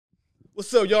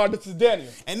What's up, y'all? This is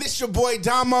Daniel. And this your boy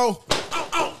Damo.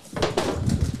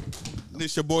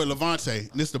 This your boy Levante.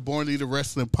 And this the Born Leader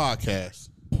Wrestling Podcast.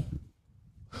 I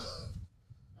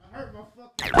hurt my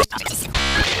fucking...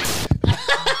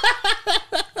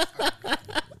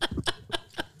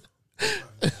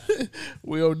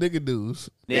 We on nigga news.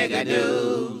 Nigga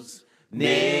news.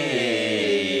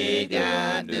 Nigga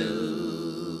news.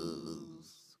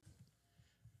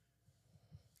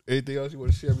 Anything else you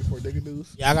want to share before nigga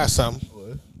news? Yeah, I got something.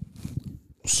 What?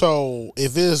 So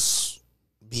if it's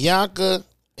Bianca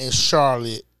and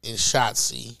Charlotte and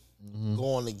Shotzi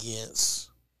going against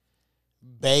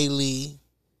Bayley,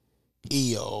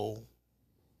 Io,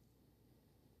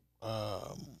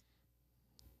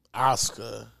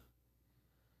 Asuka,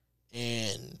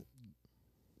 and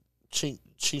Chi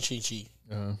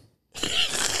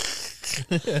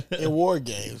in War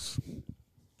Games,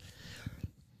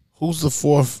 who's the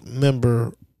fourth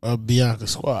member of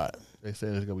Bianca's squad? They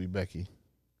said it's gonna be Becky.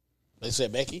 They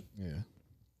said Becky? Yeah.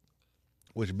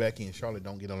 Which Becky and Charlotte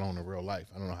don't get along in real life.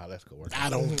 I don't know how that's gonna work. I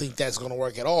don't think that's gonna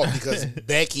work at all because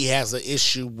Becky has an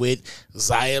issue with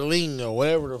Xyleen or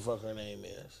whatever the fuck her name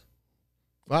is.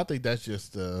 Well, I think that's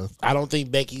just I don't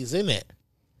think Becky's in that.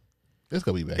 it's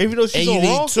gonna be Becky. Even though she's And you on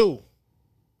need Raw, two.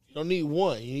 You don't need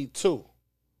one. You need two.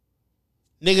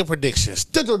 Nigga predictions.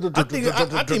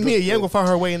 I think Mia Yim gonna find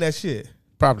her way in that shit.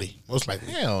 Probably. Most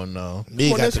likely. Hell no.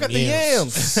 Mia Come on, got she got the the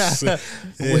yams. yams.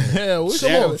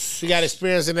 Well, we She got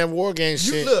experience in that War Game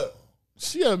shit. Look,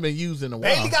 she haven't been used in a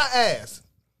while. Bailey got ass.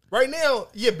 Right now,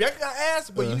 yeah, Becca got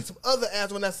ass, but you need some other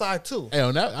ass on that side too. Hey,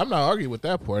 on that, I'm not arguing with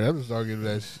that part. I'm just arguing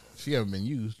that she haven't been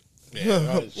used.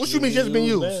 What you mean she hasn't been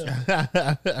used?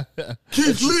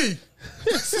 Keith Lee.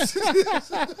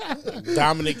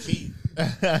 Dominic Keith.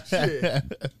 Shit.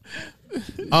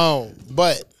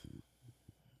 But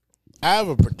I have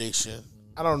a prediction.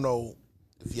 I don't know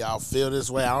if y'all feel this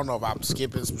way. I don't know if I'm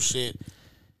skipping some shit.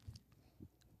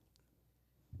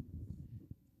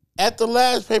 At the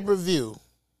last pay-per-view,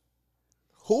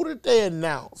 who did they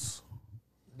announce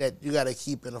that you got to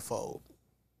keep in the fold?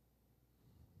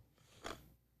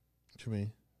 What you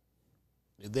mean?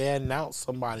 Did they announce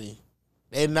somebody?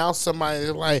 They announced somebody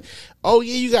like, oh,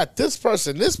 yeah, you got this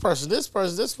person, this person, this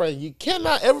person, this person. You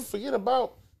cannot ever forget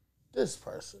about this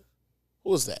person.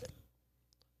 Who is that?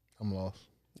 I'm lost.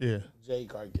 Yeah. Jay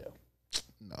Cargill.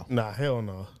 No, Nah, hell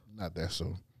no. not that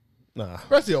soon. Nah.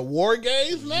 Especially a War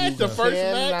Games match, the first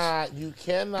match. You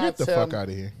cannot Get the tell fuck out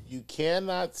of here. You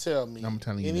cannot tell me I'm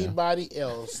telling you now. anybody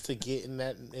else to get in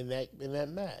that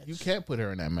match. You can't put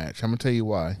her in that match. I'm gonna tell you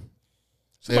why.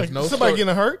 Somebody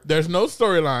getting hurt? There's no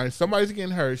storyline. Somebody's getting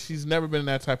hurt. She's never been in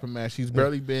that type of match. She's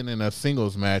barely been in a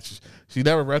singles match. She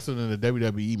never wrestled in a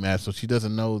WWE match, so she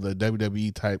doesn't know the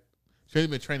WWE type. She's only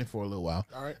been training for a little while.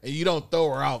 All right. And you don't throw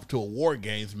her out to a War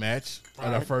Games match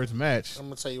at her first match. I'm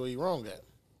gonna tell you where you're wrong at.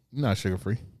 You're not sugar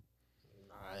free.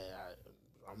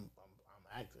 I'm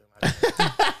acting.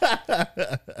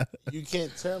 You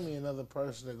can't tell me another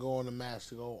person to go on the match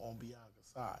to go on Bianca's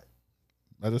side.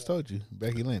 I just told you,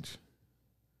 Becky Lynch.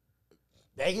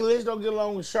 Becky Lynch don't get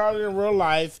along with Charlotte in real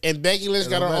life, and Becky Lynch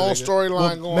got her own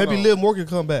storyline going Maybe on. Liv Morgan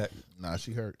come back. Nah,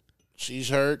 she hurt. She's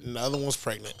hurt, and the other one's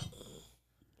pregnant.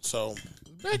 So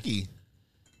Becky's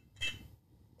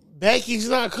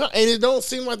not, and it don't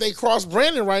seem like they cross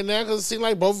branding right now because it seems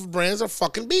like both brands are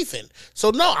fucking beefing.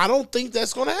 So no, I don't think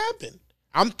that's going to happen.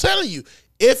 I'm telling you,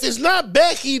 if it's not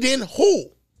Becky, then who?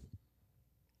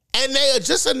 And they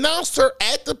just announced her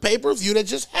at the pay-per-view that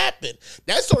just happened.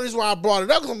 That's the reason why I brought it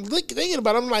up, because I'm thinking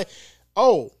about it. I'm like,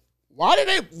 oh,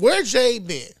 where Jade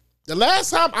been? The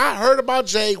last time I heard about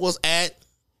Jade was at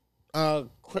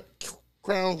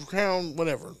Crown,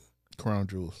 whatever. Crown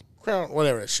Jewels. Crown,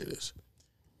 whatever that shit is.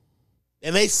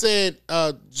 And they said,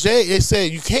 they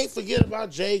said, you can't forget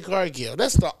about Jade Cargill.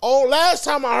 That's the last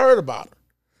time I heard about her.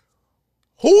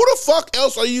 Who the fuck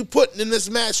else are you putting in this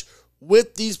match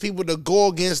with these people to go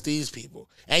against these people?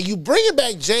 And you bringing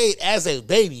back Jade as a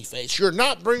baby face. You're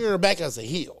not bringing her back as a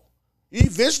heel. You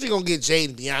eventually going to get Jade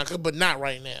and Bianca, but not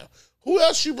right now. Who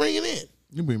else you bringing in?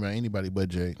 You bring back anybody but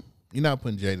Jade. You're not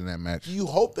putting Jade in that match. You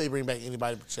hope they bring back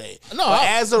anybody but Jade. No,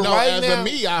 as of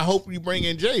me, I hope you bring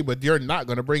in Jade, but you're not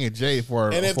going to bring in Jade for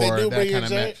and if for they do that bring in kind of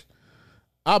Jade, match.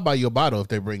 I'll buy you a bottle if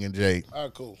they bring in Jade. All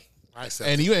right, cool.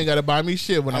 And you ain't got to buy me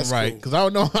shit when That's I'm right, cool. because I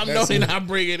know That's they're cool. not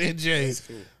bringing in Jade. That's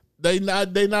cool. They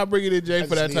not bringing in Jade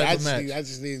for that type of match. I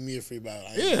just need me a free bottle.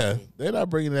 Yeah, they're not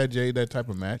bringing that Jade that type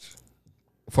of match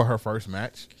for her first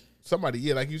match.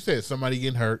 Somebody, like you said, somebody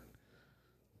getting hurt.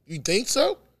 You think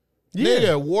so? Yeah.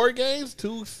 Nigga, War Games,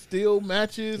 2 steel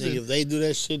matches. Nigga, if they do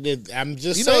that shit, that I'm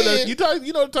just You know saying.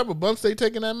 you know the type of bumps they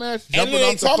take in that match? And then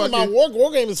they talking about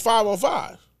War Game is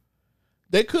 5-on-5.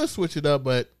 They could switch it up,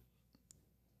 but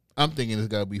I'm thinking it's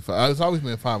got to be 5. It's always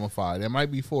been 5-on-5. It might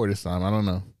be 4 this time. I don't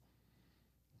know.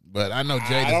 But I know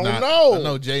Jay does not. know. I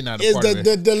know Jay not a part of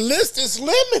it. The list is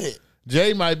limited.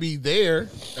 Jay might be there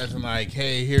as in like,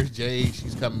 hey, here's Jay.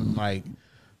 She's coming like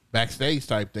backstage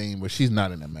type thing, but she's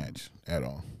not in the match at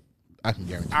all. I can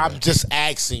guarantee I'm that. just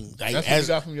asking. Like, That's what you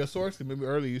got from your source? Maybe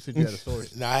earlier you said you had a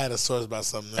source. No, I had a source about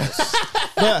something else.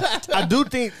 But I do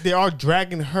think they are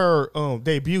dragging her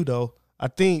debut though. I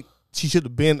think she should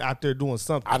have been out there doing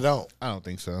something. I don't. I don't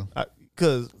think so.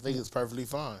 Because I think it's perfectly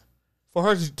fine. for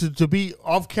her to be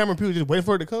off camera, people just waiting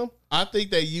for her to come. I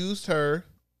think they used her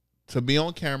to be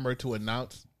on camera to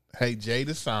announce, hey, Jay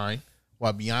to sign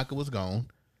while Bianca was gone.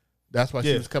 That's why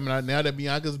she was coming out. Now that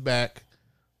Bianca's back,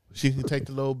 she can take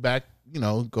the little back,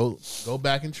 go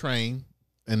back and train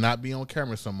and not be on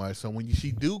camera so much. So when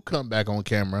she do come back on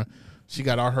camera, she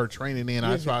got all her training in.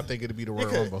 That's why I think it'll be the Royal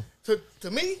Rumble.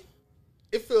 To me,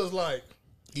 it feels like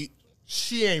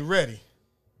she ain't ready.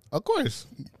 Of course.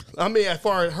 I mean, as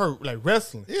far as her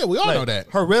wrestling. Yeah, we all know that.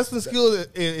 Her wrestling skill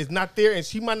is not there, and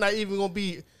she might not even going to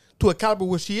be to a caliber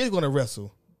where she is going to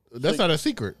wrestle. That's not a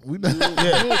secret. We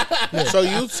So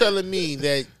you telling me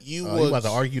that you you about to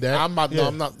argue that? I'm not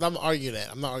arguing that.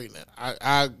 I'm not arguing that.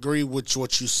 I agree with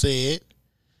what you said,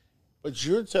 but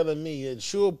you're telling me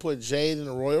that you'll put Jade in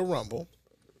the Royal Rumble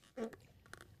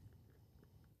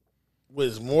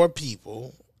with more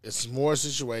people. It's more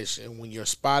situation. When your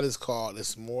spot is called,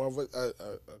 it's more of a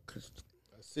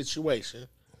situation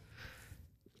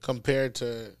compared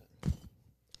to.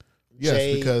 Yes,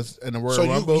 Jade. because in the Royal So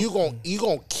Rumble, you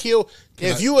gonna kill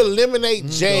if you eliminate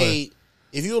Jade.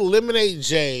 If you eliminate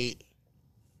Jade,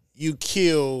 you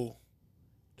kill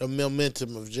the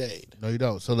momentum of Jade. No, you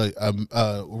don't. So like,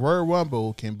 Royal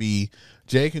Rumble can be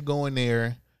Jay can go in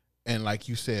there and like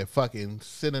you said, fucking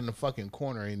sit in the fucking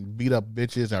corner and beat up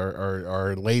bitches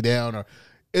or lay down or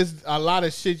it's a lot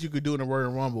of shit you could do in the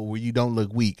Royal Rumble where you don't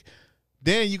look weak.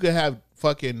 Then you could have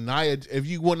fucking Nia. If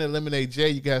you want to eliminate Jay,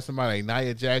 you can have somebody like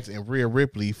Nia Jax and Rhea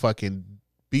Ripley fucking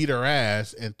beat her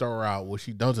ass and throw her out where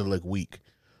she doesn't look weak.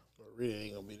 Rhea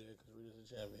ain't gonna be there because Rhea's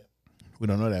the champion. We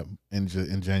don't know that in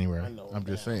January. I know. I'm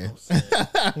just saying.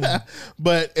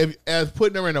 But as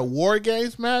putting her in a War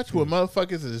Games match where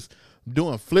motherfuckers is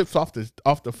doing flips off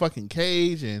the fucking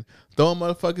cage and throwing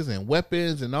motherfuckers and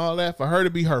weapons and all that, for her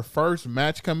to be her first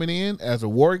match coming in as a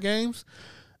War Games.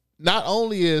 Not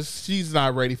only is she's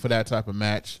not ready for that type of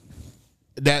match,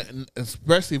 that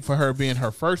especially for her being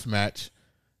her first match,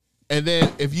 and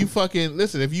then if you fucking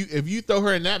listen, if you throw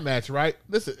her in that match, right?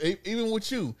 Listen, even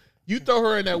with you throw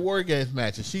her in that War Games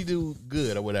match and she do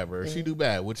good or whatever, or she do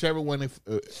bad, whichever one,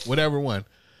 whatever one,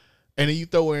 and then you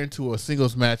throw her into a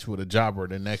singles match with a jobber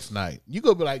the next night, you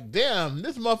go be like, damn,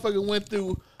 this motherfucker went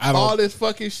through all this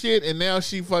fucking shit and now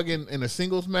she fucking in a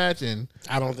singles match. And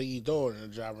I don't think you throw her in a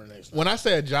jobber next night. when I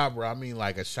say a jobber, I mean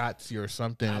like a Shotzi or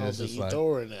something. I don't think you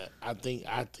throw her in that. I think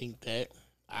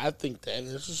that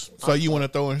is just. So you want to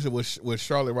throw her with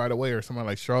Charlotte right away, or somebody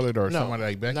like Charlotte, or somebody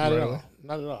like Becky not right at away? all.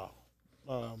 Not at all.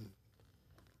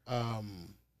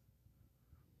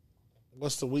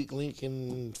 What's the weak link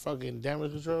in fucking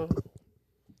Damage Control?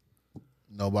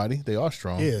 Nobody. They are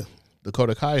strong. Yeah.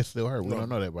 Dakota Kai is still hurt. We don't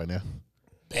know that right now.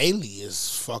 Bailey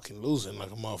is fucking losing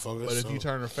like a motherfucker. But if you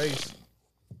turn her face,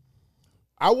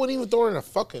 I wouldn't even throw her in a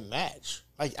fucking match.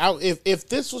 Like, if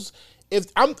this was, if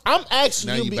I'm asking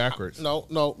now you, you backwards. No.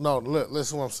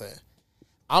 Listen, what I'm saying.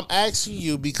 I'm asking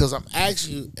you because I'm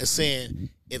asking you and saying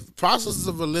if processes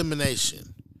of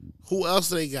elimination, who else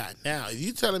they got now? If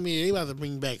you telling me they about to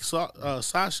bring back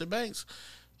Sasha Banks,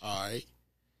 all right.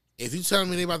 If you telling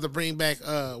me they about to bring back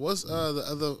I think you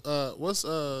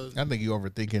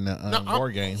overthinking the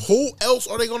War Game. Who else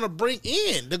are they gonna bring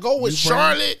in to go with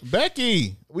Charlotte?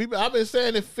 Becky. I've been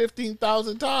saying it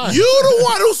 15,000 times. You the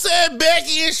one who said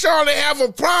Becky and Charlotte have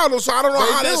a problem, so I don't know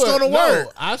how that's gonna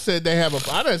work. I said they have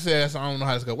I didn't say that, so I don't know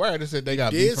how it's gonna work. I just said they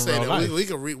got beef in real life.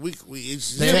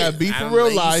 They have beef in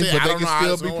real life, but they can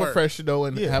still be work. professional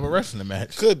and have a wrestling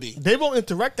match. Could be. They won't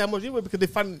interact that much anyway because they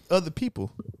find other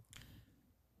people.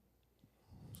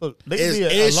 So they can be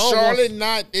is Charlotte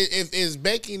not? Is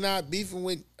Becky not beefing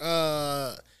with?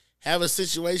 Have a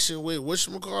situation with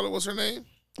whatchamacallit? What's her name?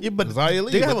 Yeah, but Xia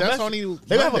Li, they but have a that's match. only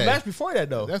They have a Monday. match before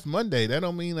that though. That's Monday. That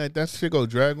don't mean like that shit go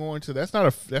drag on to. That's not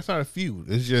a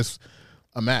feud. It's just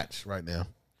a match right now.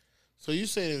 So you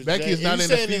saying if Becky Jay, is not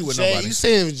in a feud with nobody. You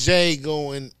saying if Jay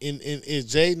going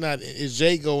is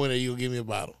Jay going there, you'll give me a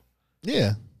bottle.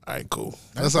 Yeah. right, cool.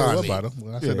 I That's said all I what need. about him.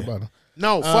 Well, I said about him.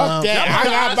 No, fuck that.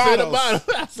 I got bottles.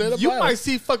 I said You about might him.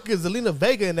 see fucking Zelina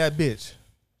Vega in that bitch.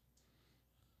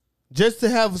 Just to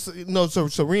have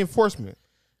some reinforcement.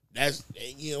 That's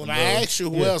when I ask you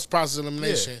who else process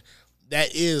elimination,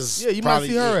 that is You might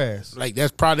see her ass. Like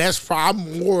that's probably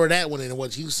I'm more of that one than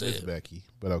what you It's said. Becky,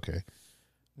 but okay.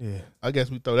 Yeah. I guess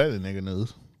we throw that in nigga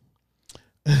news.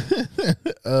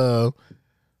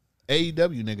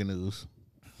 AEW nigga news.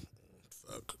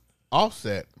 Fuck.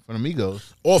 Offset from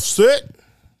Amigos. Offset.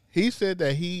 He said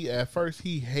that at first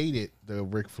he hated the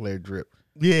Ric Flair drip.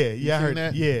 Yeah, You I seen heard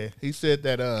that. Yeah. He said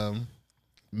that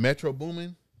Metro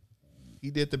Boomin, he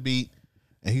did the beat,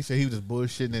 and he said he was just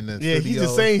bullshitting in the studio. He's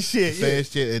just saying shit. Saying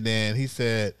shit, and then he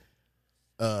said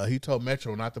he told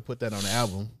Metro not to put that on the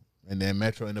album, and then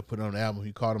Metro ended up putting it on the album.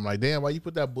 He called him like, "Damn, why you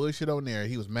put that bullshit on there?"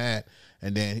 He was mad,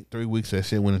 and then 3 weeks that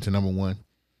shit went into #1,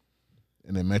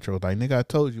 and then Metro was like, "Nigga, I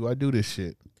told you I do this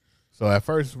shit." So at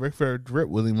first, Ric Flair drip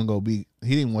wasn't even gonna be.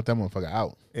 He didn't want that motherfucker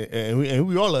out. And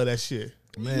we all love that shit.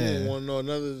 Man, You want to know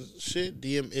another shit?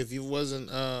 DM if it wasn't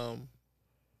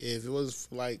if it was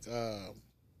for like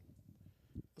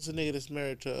what's the nigga that's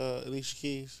married to Alicia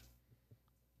Keys?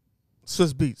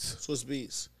 Swiss Beats. Swiss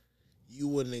Beats. You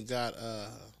wouldn't have got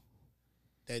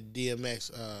that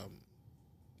DMX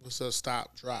what's the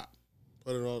stop drop.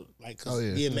 Put it on like cause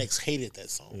DMX hated that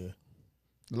song. Yeah.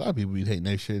 a lot of people be hating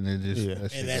that shit, and it just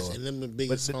that shit And that's go up. and them the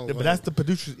biggest songs. But that's the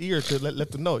producer's ear to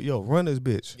let them know, yo, run this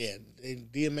bitch. yeah,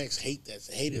 DMX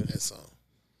hated that song.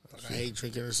 Like, I hate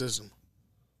drinking the system.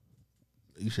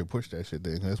 You should push that shit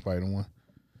then. That's probably the one.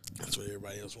 That's what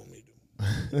everybody else want me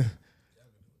to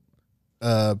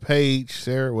do. Paige,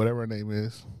 Sarah, whatever her name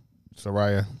is,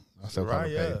 Soraya. I still call her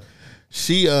Soraya. Paige.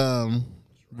 She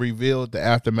revealed the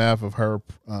aftermath of her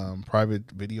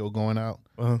private video going out.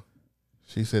 Uh-huh.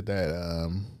 She said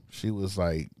that she was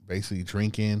like basically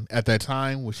drinking at that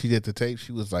time when she did the tape.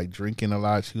 She was like drinking a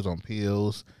lot. She was on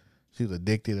pills. She was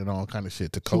addicted and all kind of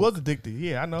shit to coke. She was addicted.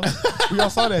 Yeah, I know. We all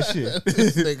saw that shit.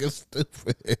 This nigga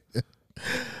stupid.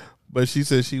 But she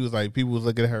said she was like, people was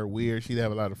looking at her weird. She didn't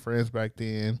have a lot of friends back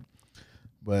then,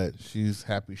 but she's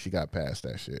happy she got past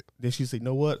that shit. Then she said, you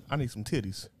know what? I need some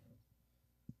titties.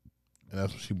 And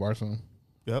that's what she bought some.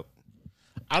 Yep.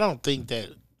 I don't think that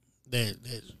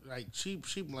like she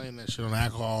blamed that shit on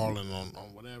alcohol and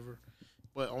on whatever,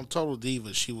 but on Total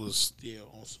Diva she was still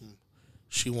on some.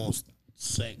 She wants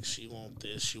sex. She want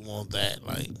this. She want that.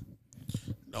 Like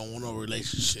don't want no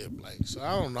relationship. Like so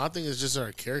I don't know. I think it's just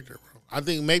her character, bro. I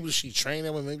think maybe she trained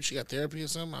that way. Maybe she got therapy or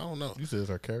something. I don't know. You said it's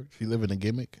her character. She living a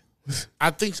gimmick. I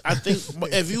think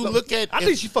if you look at, I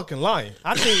think she fucking lying.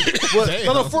 I think,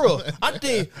 no, for real. I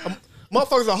think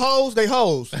motherfuckers are hoes, they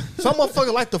hoes. Some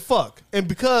motherfuckers like to fuck. And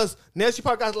because now she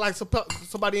probably got like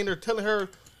somebody in there telling her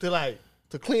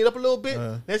to clean up a little bit,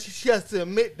 now she has to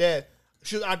admit that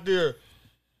she's out there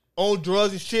on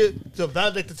drugs and shit to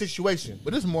validate the situation.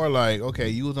 But it's more like, okay,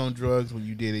 you was on drugs when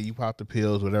you did it. You popped the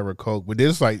pills, whatever, coke. But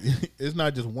it's like, it's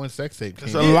not just one sex tape.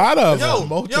 there's a lot of them.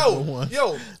 multiple ones.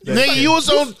 Nigga, you was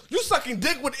on. You sucking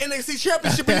dick with the NXT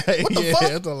championship. What the yeah, fuck?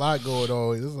 there's a lot going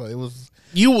on. It was.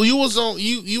 You was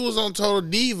on Total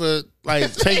Diva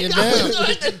like taking down.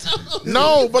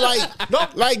 No, but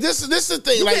like this is the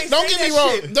thing. Like don't get me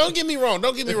wrong. Don't get me wrong.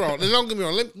 Don't get me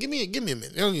wrong. Give me a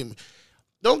minute.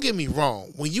 Don't get me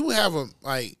wrong. When you have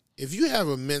if you have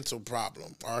a mental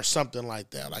problem or something like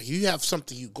that, like you have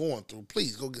something you going through,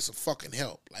 please go get some fucking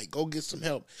help. Like go get some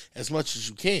help as much as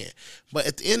you can. But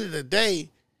at the end of the day,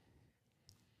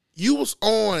 you was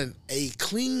on a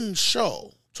clean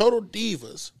show, Total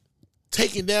Divas,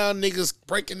 taking down niggas,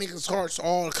 breaking niggas' hearts,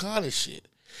 all kind of shit.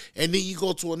 And then you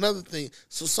go to another thing.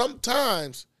 So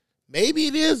sometimes, maybe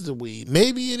it is the weed,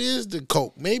 maybe it is the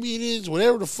coke, maybe it is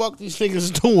whatever the fuck these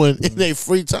niggas doing in their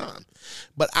free time.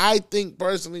 But I think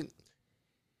personally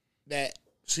that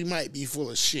she might be full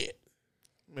of shit.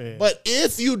 Man. But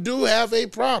if you do have a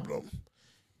problem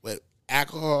with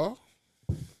alcohol,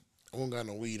 I don't got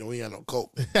no weed, we ain't got no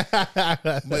coke.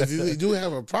 But if you do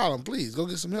have a problem, please go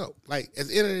get some help. Like at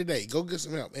the end of the day, go get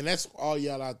some help. And that's all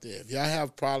y'all out there. If y'all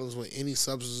have problems with any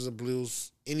substance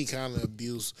abuse, any kind of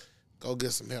abuse, go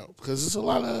get some help. Because there's a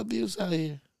lot of abuse out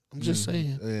here. I'm just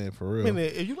saying. Yeah, for real. Man,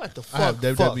 if you like to I have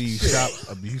fuck WWE shit. shop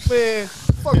abuse. Man,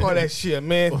 fuck all that shit,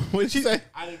 man. What'd you say?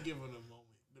 I didn't give her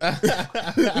a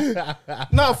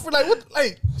moment. No, for like what?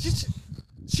 Like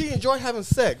she enjoy having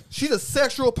sex. She's a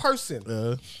sexual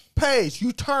person. Paige,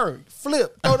 you turn,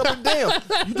 flip, throw it up and down.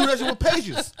 You do that shit with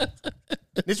pages.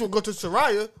 This one go to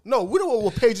Soraya. No, we don't know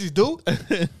what pages do.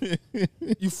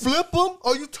 You flip them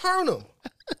or you turn them.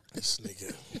 This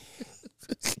nigga.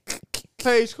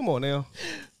 Paige, come on now.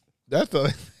 That's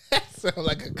sound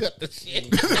like a cut the shit.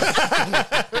 You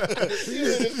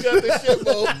just cut the shit,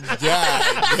 bro.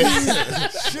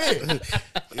 Shit.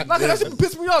 Like, that shit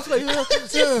pissed me off. Like,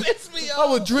 Pissed me I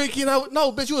was drinking.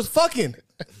 No, bitch, you was fucking.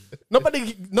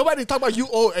 Nobody talk about you.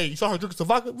 Oh, hey, you saw her drinking some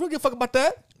vodka. We don't give a fuck about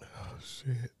that. Oh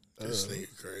shit. This nigga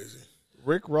crazy.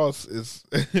 Rick Ross is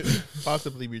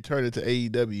possibly returning to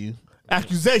AEW.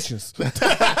 Accusations.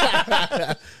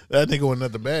 That nigga want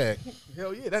another bag.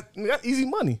 Hell yeah, that's easy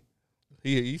money.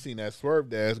 He seen that Swerve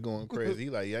dance going crazy. He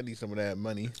like, yeah, I need some of that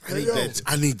money. I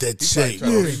need that He check.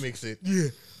 trying to remix it. Yeah.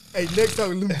 Hey, next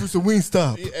time let me do some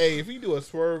Wingstop. Hey, if he do a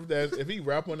Swerve dance, if he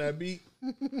rap on that beat,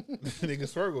 nigga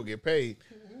Swerve will get paid.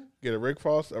 Get a Rick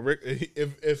Ross.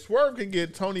 If Swerve can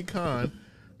get Tony Khan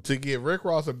to get Rick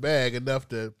Ross a bag enough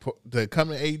to come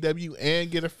to AEW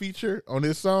and get a feature on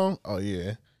this song, oh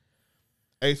yeah.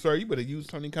 Hey, sir, you better use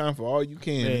Tony Khan for all you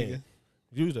can, nigga.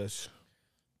 Use us.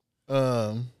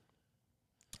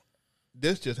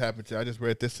 This just happened to. I just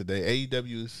read this today.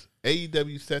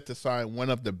 AEW set to sign one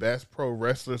of the best pro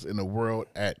wrestlers in the world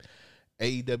at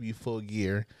AEW Full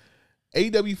Gear.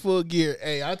 AEW Full Gear.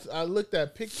 Hey, I looked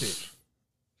at Pick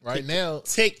right now.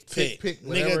 Tick pick,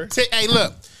 whatever. nigga. Hey,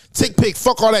 look, tick pick.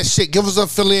 Fuck all that shit. Give us an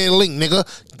affiliate link, nigga.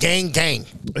 Gang.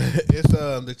 It's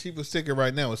the cheapest ticket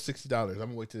right now is $60. I'm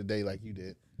gonna wait till the day like you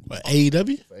did. But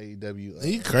AEW? For AEW.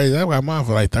 You crazy? I got mine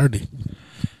for like 30.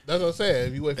 That's what I'm saying.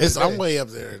 If you wait for the I'm day. way up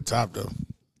there at the top though.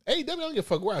 AEW, I don't give a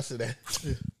fuck where I sit at.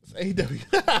 It's AEW.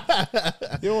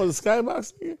 You don't want the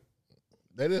skybox, nigga?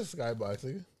 That is a skybox,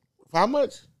 nigga. How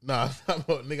much? Nah,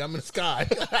 nigga, I'm in the sky.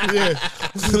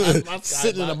 Yeah.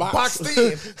 Sitting in a box. Boxed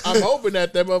in. I'm hoping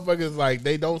that motherfuckers like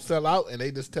they don't sell out and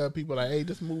they just tell people like, hey,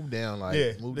 just move down, like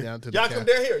Yeah. move down to Y'all the come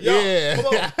down here. Y'all. Yeah.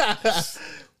 Come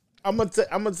on.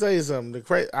 I'm gonna tell you something.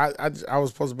 I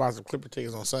was supposed to buy some Clipper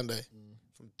tickets on Sunday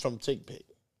from Tick Pick.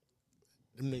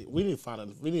 We need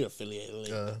to affiliate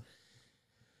link.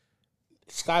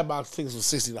 Skybox tickets was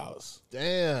 $60.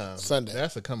 Damn. Sunday.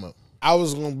 That's a come up. I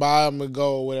was gonna buy them and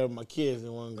go whatever. My kids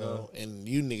didn't want to go, and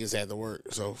you niggas had to work.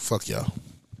 So fuck y'all.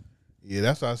 Yeah,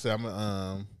 that's why I said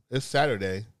it's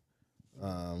Saturday.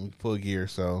 Full Gear,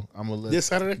 so I'm gonna look This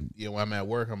Saturday? Yeah, when I'm at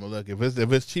work, I'm gonna look.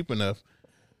 If it's cheap enough,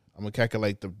 I'm gonna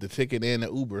calculate the ticket and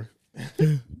the Uber. I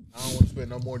don't want to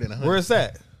spend no more than $100. Where's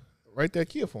that? Right there,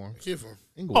 Kia Forum. Kid for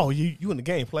Inglewood. Oh, you in the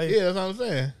game, play? Yeah, that's what I'm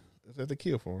saying. It's at the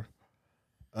Kia Forum.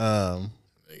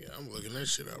 I'm looking that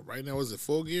shit up right now. Was it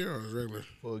Full Gear or was it regular?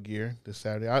 Full Gear this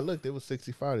Saturday. I looked. It was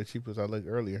 $65, the cheapest I looked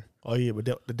earlier. Oh yeah, but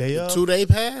the day of 2-day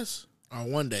pass or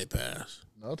 1-day pass?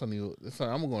 No, I'm telling you,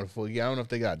 I'm going to Full Gear. I don't know if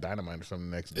they got Dynamite or something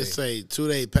next day. It say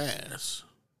 2-day pass,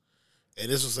 and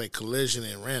this will say Collision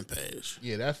and Rampage.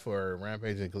 Yeah, that's for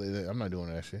Rampage and Collision. I'm not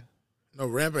doing that shit. No,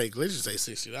 Rampage Collision say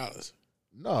 $60.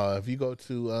 No, if you go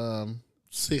to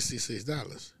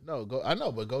 $66. no, go. I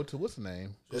know, but go to what's the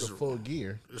name? Go Just to Full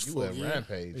Gear. just You Full at Gear?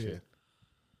 Rampage? Yeah.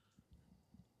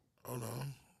 Hold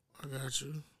on, I got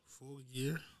you. Full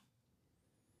Gear.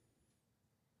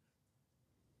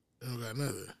 They don't got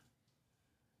nothing.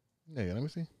 Yeah, let me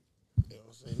see. They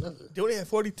don't say nothing. They only had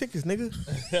 40 tickets, nigga.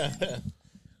 Type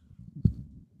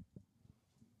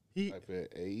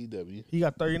at AEW. He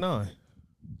got 39.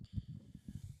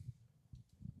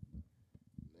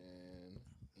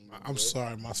 I'm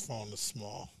sorry, my phone is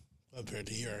small compared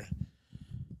to your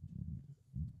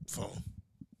phone.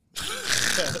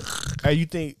 Hey, you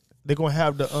think they're gonna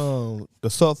have the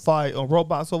sub fight on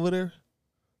robots over there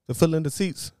to fill in the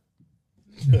seats?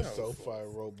 So far,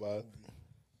 robot.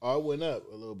 Oh, it went up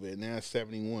a little bit. Now it's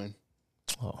 71.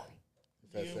 Oh,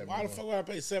 It's at Why the 71. fuck would I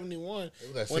pay 71 It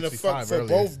was at when the 65 fuck for earlier.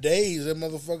 both days that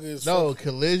motherfucker is No,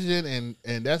 Collision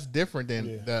and that's different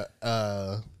than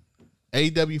the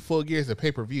AEW Full Gear is a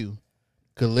pay per view.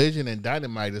 Collision and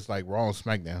Dynamite is like Raw and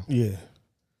SmackDown. yeah.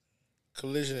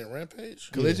 Collision and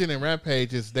Rampage. Collision and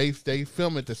Rampage is they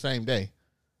film it the same day.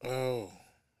 Oh,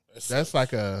 That's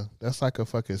like a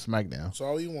fucking SmackDown. so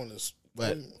all you want is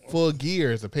But Full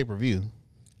Gear is a pay per view.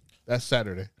 That's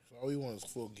Saturday. so all you want is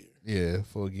Full Gear. Yeah,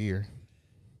 Full Gear.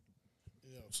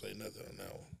 You don't say nothing on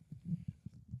that one.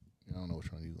 I don't know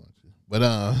which one you going to. But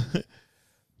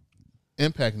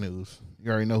Impact News. You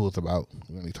already know who it's about.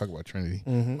 We're going to talk about Trinity.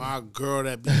 My girl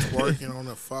that be twerking on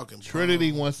the fucking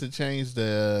Trinity prom. wants to change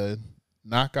the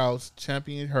Knockouts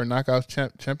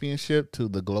championship to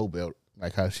the Glow Belt,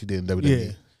 like how she did in WWE.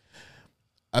 Yeah.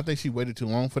 I think she waited too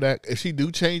long for that. If she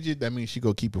do change it, that means she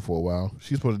go keep it for a while.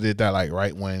 She's supposed to did that like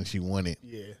right when she won it.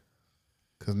 Yeah.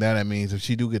 Because now that means if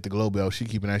she do get the Glow Belt, she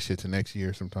keeping that shit to next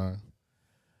year sometime.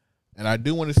 And I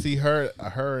do want to see her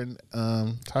and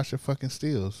Tasha fucking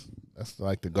Steelz. That's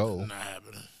like the goal. Not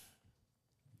happening.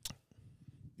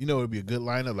 You know, it'd be a good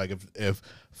lineup. Like if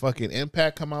fucking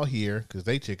Impact come out here because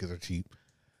they chickens are cheap.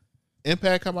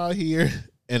 Impact come out here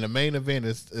and the main event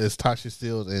is Tasha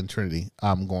Steelz and Trinity.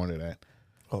 I'm going to that.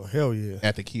 Oh hell yeah!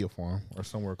 At the Kia Farm or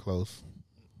somewhere close.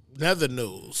 Another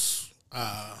news.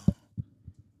 What's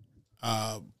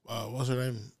her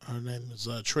name? Her name is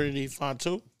Trinity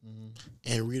Fontaine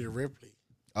and Rhea Ripley.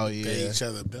 Oh yeah, They each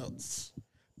other belts.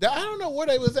 I don't know where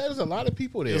they was at. There's a lot of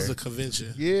people there. It was a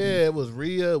convention. Yeah, it was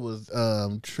Rhea. It was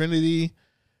Trinity.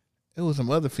 It was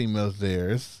some other females there.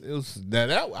 It was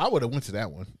that I would have went to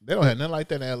that one. They don't have nothing like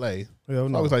that in L.A. Hell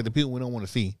no. Always like the people we don't want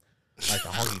to see, like the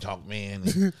honky talk man.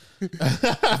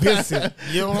 Vincent.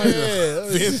 You don't like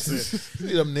Vincent.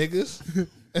 See them niggas.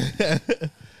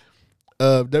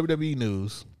 WWE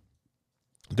news.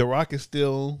 The Rock is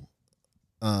still,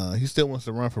 he still wants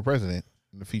to run for president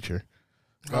in the future.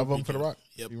 I vote for The Rock.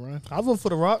 Yep. You run? I vote for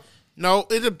The Rock. No,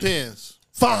 it depends.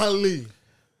 Finally,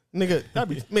 nigga, that'd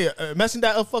be man. Imagine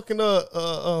that a fucking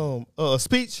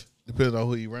speech. Depends on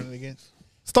who you running against.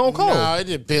 Stone Cold. Nah, it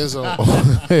depends on.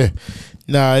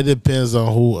 It depends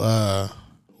on who,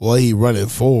 what he running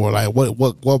for. Like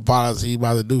what policy he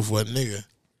about to do for a nigga.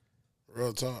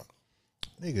 Real talk.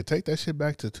 Nigga, take that shit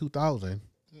back to 2000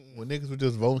 when niggas were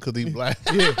just voting because he black.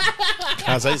 Yeah.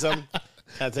 Can I say something?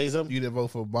 Can I tell you something? You didn't vote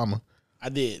for Obama. I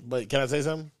did, but can I say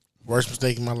something? Worst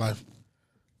mistake in my life.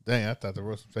 Dang, I thought the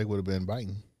worst mistake would have been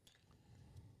Biden.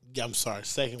 Yeah, I'm sorry.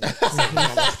 Second worst mistake in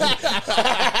my life.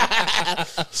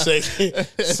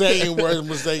 Second worst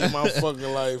mistake in my fucking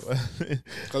life.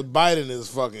 Because Biden is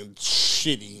fucking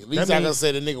shitty. At least I can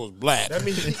say the nigga was black. That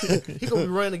means he gonna be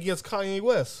running against Kanye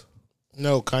West.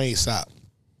 No, Kanye, stop.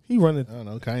 He running. I don't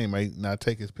know. Kanye might not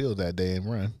take his pills that day and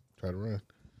try to run.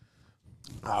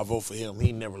 I'll vote for him.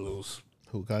 He never lose.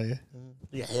 Who, Kanye?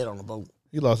 He got head on the boat.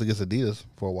 He lost against Adidas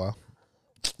for a while.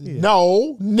 Yeah.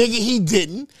 No, nigga, he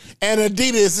didn't. And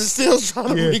Adidas is still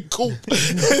trying to recoup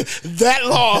that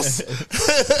loss.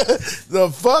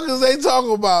 The fuck is they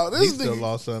talking about? He This still nigga,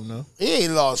 lost something, though. he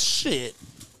ain't lost shit.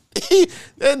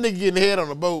 That nigga getting head on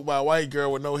the boat by a white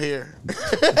girl with no hair.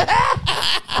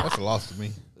 That's a loss to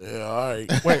me. Yeah, all right.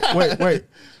 Wait.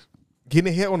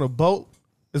 Getting hit on a boat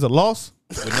is a loss.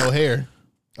 With no hair.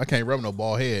 I can't rub no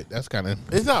bald head. That's kind of...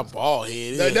 It's not bald head.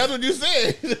 Is That's what you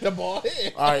said. The bald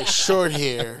head. all right, short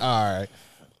hair. All right.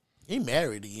 He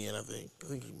married again, I think. I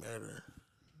think he married her.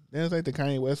 That's like the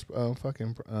Kanye West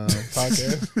fucking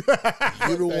podcast.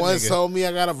 You the That one nigga. told me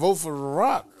I got to vote for The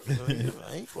Rock. I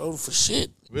ain't voting for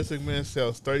shit. Vince McMahon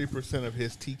sells 30% of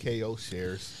his TKO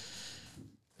shares.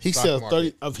 He Stock sells market.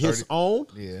 30 of his 30. own.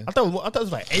 Yeah. I thought it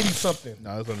was like 80 something.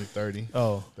 No, it's only 30.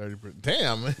 Oh. 30%.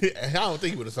 Damn. I don't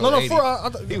think he would have sold No, 80. I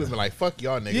thought, He would have been like, fuck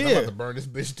y'all niggas. I'm Yeah. about to burn this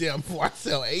bitch down before I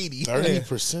sell 80.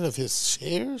 30% of his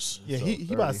shares? yeah, So he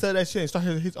about to 30. sell that shit and start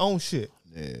his own shit.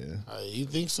 Yeah. You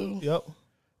think so? Yep.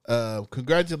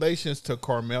 Congratulations to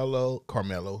Carmella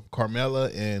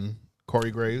and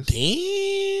Corey Graves.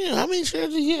 Damn. How many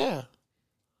shares did he have?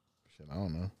 Shit, I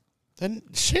don't know. That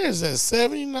shares at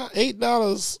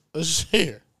 $78 a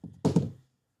share.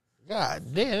 God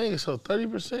damn, nigga, so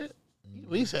 30%? At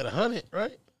least at 100,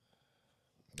 right?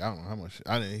 I don't know how much.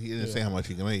 He didn't say how much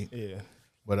he can make. Yeah.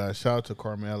 But shout out to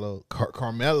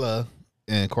Carmella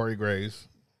and Corey Graves.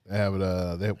 They have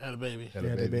they Had a baby. had They a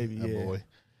had a baby. baby, That yeah. boy.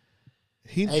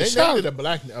 Hey, They shout named it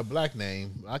a black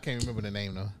name. I can't remember the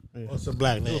name though. What's the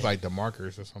black It name? was like the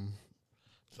Markers or something.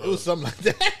 It was something like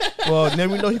that. Well, now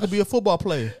we know he could be a football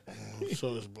player.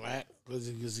 So it's black because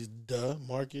he's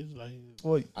Marcus. Like,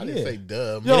 Well, I didn't say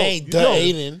dub. Yo, it ain't duh,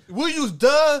 Aiden. we use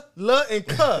duh, la, and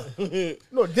cuh.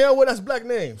 No, damn well that's black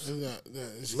names.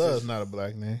 Love's not a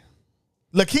black name.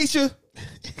 Lakeisha,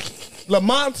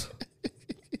 Lamont,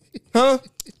 huh?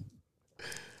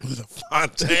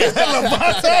 Fontaine.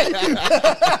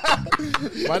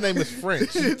 My name is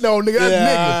French. No, nigga,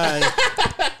 that's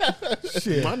nigga.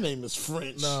 Shit. My name is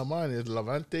French. No, mine is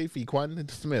Levante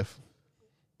Fiquan Smith.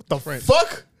 The French.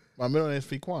 fuck? My middle name is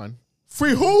Fiquan.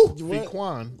 Free who?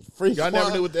 Fiquan. Free Y'all Quan?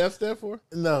 never knew what the F stand for?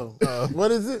 No.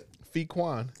 What is it?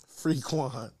 Fiquan. Free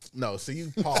Quan. No, so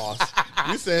you pause.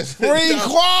 You said Free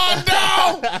Quan,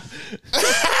 no!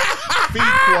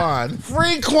 Fiquan.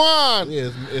 Free Quan. Yeah,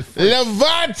 it's French.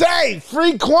 Levante.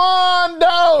 Free Quan,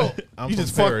 no! I'm You from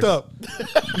just Paris. fucked up.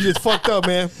 You just fucked up,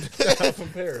 man. I'm from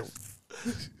Paris.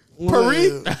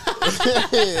 Paris?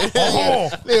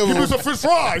 Give me some French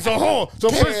fries. Some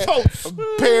French toast.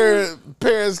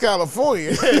 Paris, California.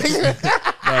 No,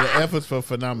 the F is for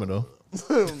phenomenal.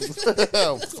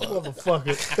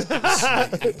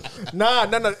 Motherfucker. Nah.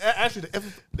 Actually,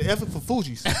 the F is for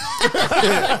Fuji's.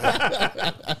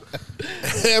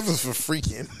 F is for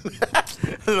freaking.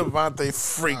 Levante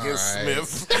freaking All right.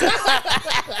 Smith.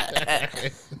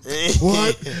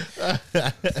 What?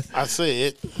 I see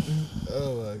it.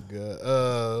 Oh my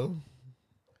god.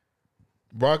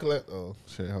 Brock Lesnar. Oh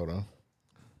shit, hold on.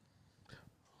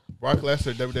 Brock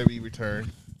Lesnar WWE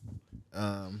return.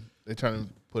 They're trying to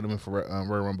put him in for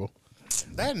Royal Rumble.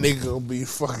 That nigga gonna be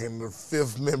fucking the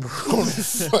fifth member on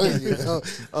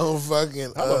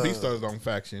fucking. How about he started on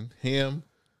faction? Him,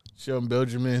 Shelton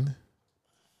Benjamin.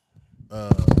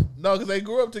 No, because they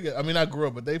grew up together. I mean, not grew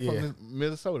up, but they from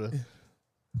Minnesota.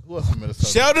 Who else from Minnesota?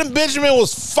 Sheldon Benjamin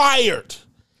was fired.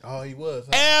 Oh, he was.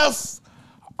 Huh?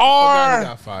 F-R.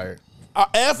 Got fired.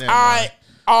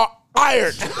 F-I-R.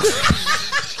 Fired.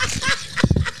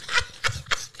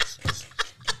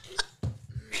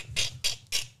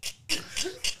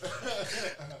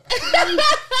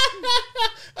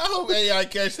 I hope AI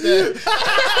catch that.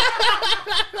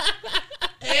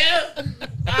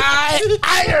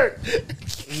 Iron.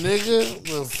 Nigga,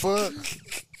 the fuck?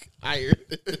 Iron.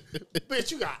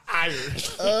 Bitch, you got iron.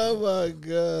 Oh my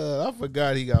god. I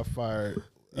forgot he got fired.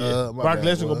 Brock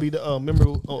Lesnar gonna be the member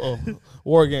of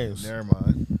War Games. Never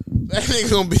mind. That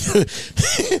nigga gonna be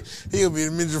he gonna be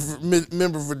the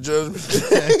member for judgment.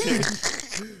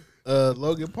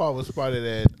 Logan Paul was spotted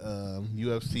at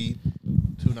UFC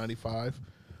 295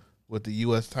 with the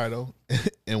U.S. title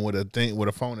and with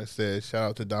a phone that says "Shout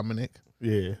out to Dominic."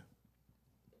 Yeah.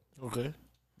 Okay.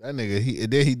 That nigga,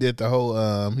 he did the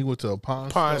whole. He went to a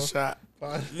pawn shop.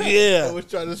 Yeah, I was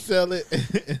trying to sell it.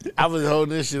 I was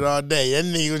holding this shit all day. That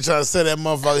nigga was trying to sell that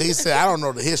motherfucker. He said, "I don't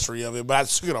know the history of it, but I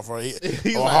took it off for a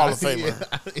Hall of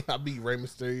Famer." I beat Rey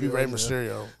Mysterio. Beat Rey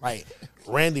Mysterio. Like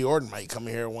Randy Orton might come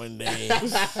here one day.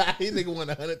 He nigga won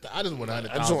 100. I just won 100,000.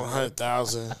 I just want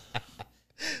 100,000.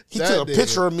 He That took a nigga.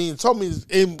 picture of me and told me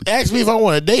and asked me if I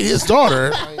want to date his daughter.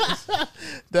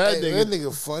 That That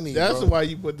nigga funny. That's bro. why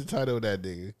you put the title on that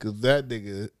nigga, because that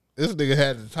nigga. This nigga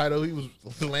had the title. He was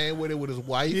laying with it with his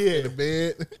wife in the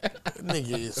bed. That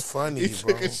nigga is funny, He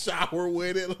bro. took a shower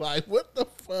with it. Like, what the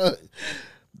fuck?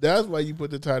 That's why you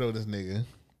put the title on this nigga.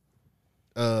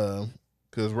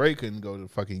 Because Ray couldn't go to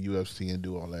fucking UFC and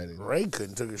do all that. Ray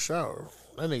couldn't take a shower.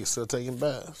 That nigga still taking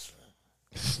baths.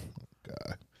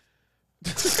 God.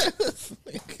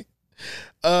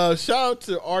 Shout out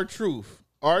to R-Truth.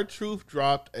 R-Truth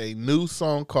dropped a new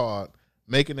song called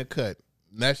Making a Cut.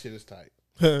 And that shit is tight.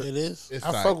 It is. It's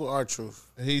I tight. fuck with R-Truth.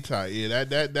 He tight. Yeah,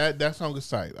 that song is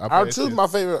tight. R-Truth my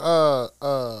favorite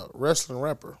wrestling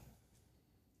rapper.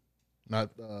 Not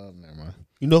never mind.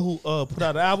 You know who put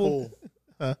out an album?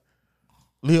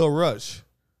 Leo Rush.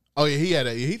 Oh yeah,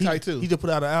 he tight too. He just put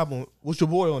out an album with your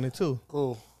boy on it too.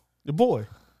 Cool. Your boy,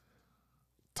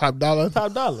 Top Dollar.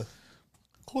 Top Dollar.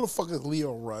 Who the fuck is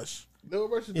Leo Rush? Leo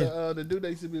Rush is Yeah. the dude that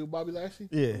used to be with Bobby Lashley.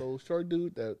 Yeah. The little short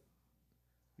dude that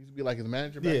used to be like his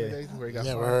manager back in the Yeah. days before he got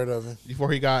Never fired. heard of him.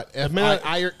 Before he got man-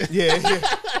 fired. Yeah,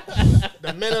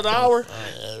 the man of the hour.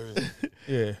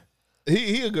 Yeah,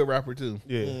 He a good rapper too.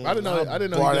 yeah. I didn't know Brought he that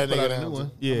just put out nigga a down, new one.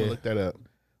 too. Yeah. I'm gonna look that up.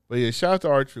 But yeah, shout out to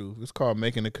R-Truth. It's called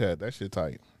Making the Cut. That shit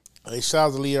tight. Hey, shout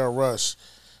out to Leo Rush.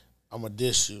 I'ma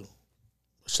diss you.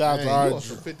 Shout Man, out you to on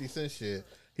some R-Truth. 50 Cent shit.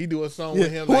 He do a song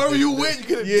with him. Whoever like you this. with,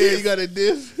 you could Yeah, you got to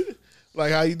diss.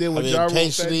 Like how you did I've with been Ja Rule.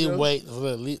 patiently Fat Joe.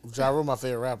 waiting. Ja Rule, my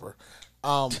favorite rapper.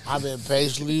 I've been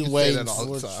patiently say waiting that all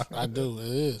the for. time. I do. It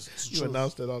is. It's You true.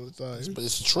 announce that all the time. But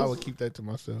it's I true. would keep that to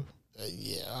myself.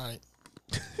 Yeah. All right.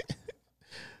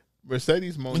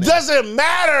 Mercedes Monet. It doesn't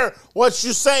matter what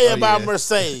you say Oh, about yeah.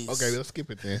 Mercedes. Okay, let's skip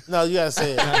it then. No, you gotta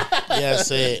say it. You gotta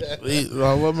say it.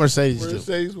 What Mercedes do?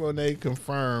 Mercedes Monet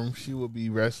confirmed she will be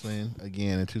wrestling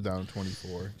again in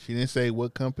 2024. She didn't say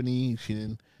what company. She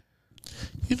didn't.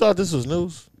 You thought this was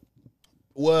news?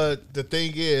 Well, the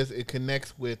thing is, it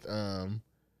connects with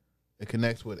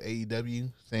AEW,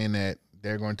 saying that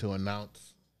they're going to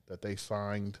announce that they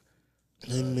signed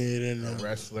He made it. a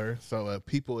wrestler. So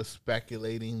people are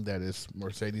speculating that it's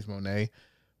Mercedes Monet.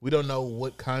 We don't know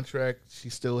what contract she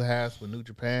still has with New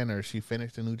Japan, or she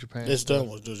finished in New Japan. It's done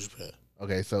with New Japan.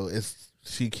 Okay, so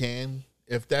she can.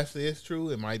 If that is true,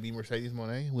 it might be Mercedes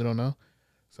Monet. We don't know.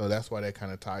 So that's why that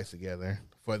kind of ties together.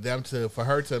 For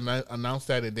her to announce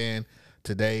that, and then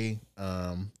today,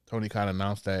 Tony Khan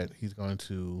announced that he's going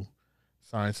to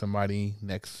sign somebody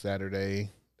next Saturday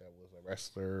that was a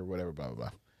wrestler, whatever, blah blah blah.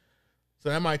 So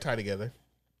that might tie together.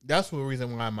 That's the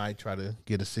reason why I might try to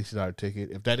get a $60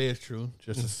 ticket, if that is true,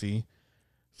 just to see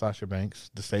Sasha Banks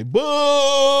to say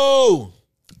boo.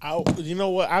 You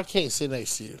know what? I can't sit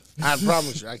next to you. I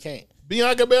promise you, I can't.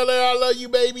 Bianca Belair, I love you,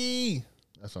 baby.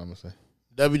 That's what I'm gonna say.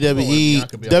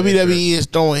 WWE is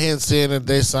throwing hints in that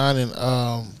they're signing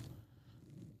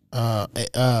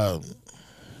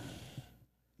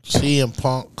CM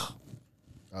Punk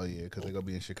Oh yeah, because they're gonna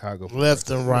be in Chicago. left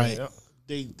and right.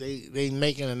 they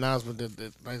make an announcement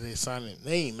that like they signing.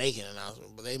 They ain't making an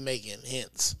announcement, but they making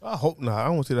hints. I hope not. I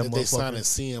don't want to see that That they motherfucker. signing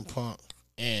CM Punk,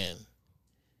 and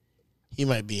he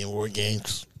might be in War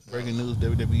Games. Breaking news: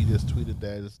 WWE just tweeted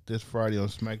that this Friday on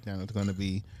SmackDown it's going to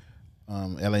be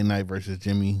LA Knight versus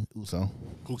Jimmy Uso.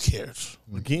 Who cares?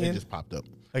 Again? It just popped up.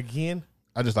 Again?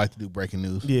 I just like to do breaking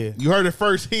news. Yeah. You heard it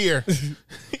first here,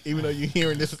 even though you're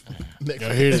hearing this next.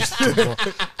 Yo, here it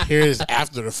is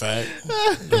after the fact.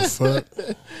 The fuck?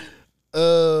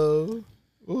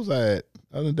 What was that?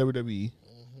 Other than WWE.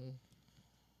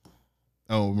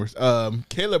 Oh,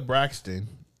 Kayla Braxton.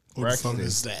 Who the fuck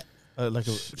is that?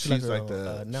 She's like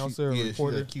the announcer, she's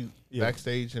reporter. a cute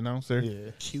backstage announcer.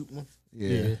 Yeah. Cute one.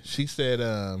 Yeah. She said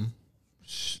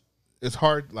it's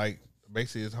hard, like,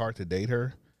 basically it's hard to date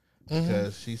her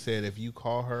because she said if you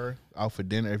call her out for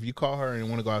dinner, if you call her and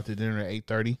want to go out to dinner at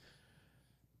 8:30,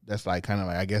 that's like kind of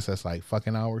like, I guess that's like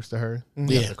fucking hours to her.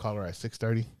 You have to call her at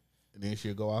 6:30 and then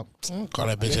she'll go out. Call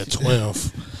that bitch at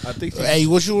 12. I think Hey,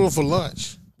 what you want for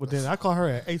lunch? But then I call her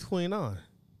at 8:29.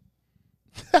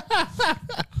 shout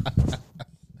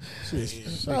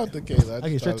out to Kayla. I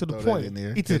get straight to the point.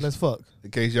 Eat it, let's fuck.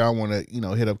 In case y'all want to,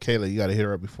 hit up Kayla, you got to hit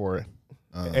her up before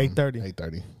 8:30.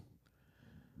 8:30.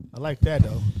 I like that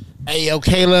though. Hey, yo,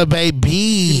 Kayla, baby,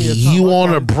 you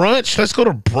want a brunch? Let's go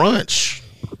to brunch.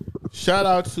 Shout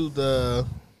out to the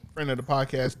friend of the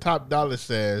podcast, Top Dollar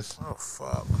says. Oh,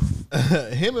 fuck.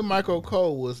 Him and Michael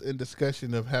Cole was in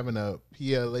discussion of having a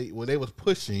PLE. Well, they was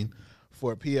pushing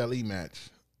for a PLE match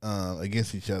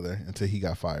against each other until he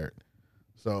got fired.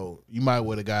 So you might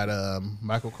would have got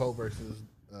Michael Cole versus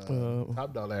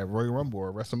Top Dollar at Royal Rumble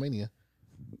or WrestleMania.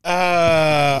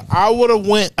 I would have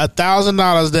went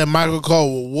 $1,000 that Michael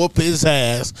Cole would whoop his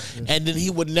ass, and then he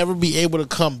would never be able to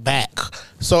come back.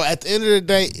 So at the end of the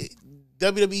day,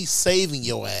 WWE saving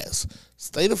your ass.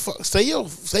 Stay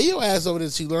your ass over there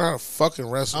till you learn how to fucking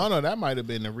wrestle. I don't know. That might have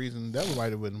been the reason. That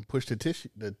might have been push the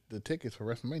tickets for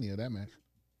WrestleMania. That match.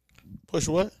 Push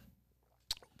what?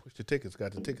 Push the tickets.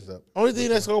 Got the tickets up. Only thing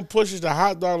that's gonna push is the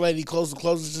hot dog lady closer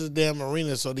to the damn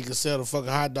arena so they can sell the fucking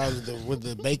hot dogs with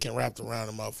the bacon wrapped around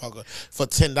the motherfucker for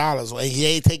 $10. And he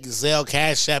ain't taking Zelle,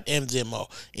 Cash App, MDMO.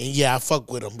 And yeah, I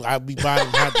fuck with him. I be buying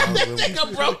him hot dogs with him.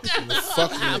 Nigga broke down. The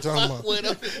fuck you talking about? With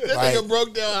him. This nigga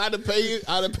broke down how to pay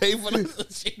for the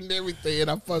shit and everything,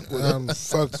 and I fuck with him.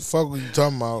 Fuck what you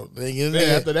talking about? Then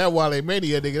after that Wale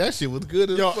Mania, nigga, that shit was good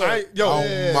as fuck.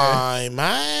 My.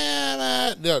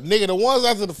 Yo, nigga, the ones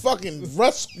after the fucking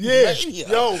WrestleMania.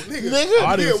 Yo, nigga.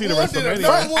 I didn't see the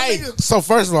WrestleMania. Hey, so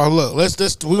first of all, look, we're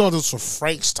gonna do some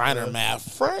Frank Steiner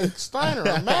math. Frank Steiner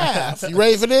math. You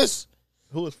ready for this?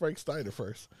 Who was Frank Steiner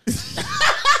first?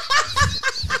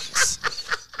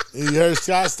 You heard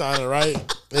Scott Steiner, right?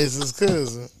 It's his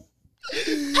cousin.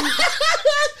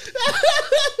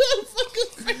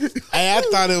 Hey, I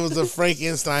thought it was a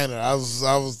Frankensteiner. That's what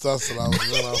I was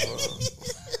going off of.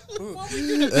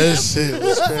 That shit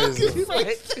was crazy.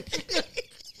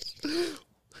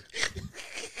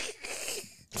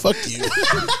 Fuck you.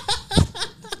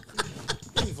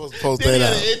 You supposed to post that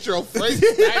out. Intro, Frank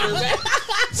Steiner.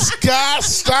 Scott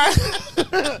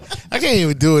Steiner. I can't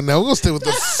even do it now. We're gonna stay with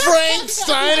the Frank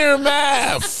Steiner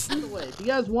math. By the way, if you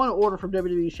guys want to order from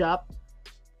WWE Shop,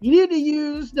 you need to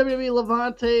use WWE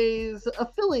Levante's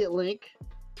affiliate link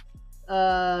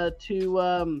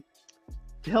to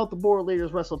help the Board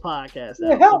Leaders Wrestle podcast.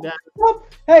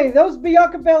 Hey, those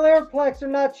Bianca Belair plaques are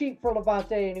not cheap for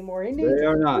Levante anymore. He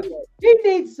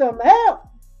needs some help.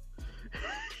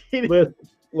 Listen,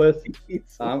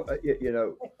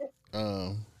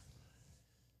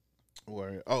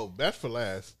 that's for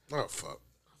last. Oh fuck!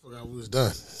 I forgot we was done.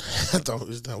 I thought we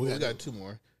was done. We got two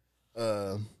more.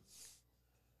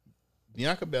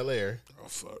 Bianca Belair. Oh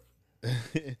fuck!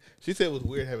 She said it was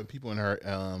weird having people in her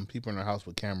house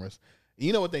with cameras.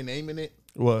 You know what they naming it?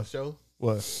 What? Show?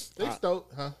 What? They stole,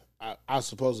 huh? I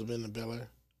supposed to have been in Bel Air.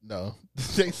 No,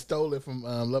 they stole it from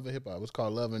Love and Hip Hop. It's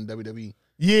called Love and WWE.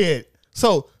 Yeah.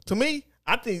 So to me,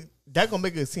 I think that gonna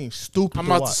make it seem stupid. I'm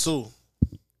about to sue.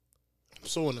 I'm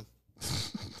suing him.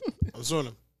 I'm suing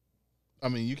him. I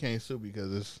mean, you can't sue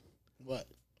because it's what?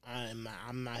 I'm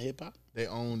not hip hop. They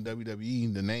own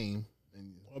WWE, the name.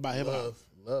 And what about hip hop?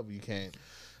 Love, you can't.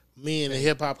 Me and the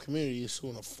hip hop community is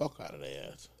suing the fuck out of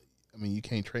their ass. I mean, you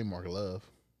can't trademark Love.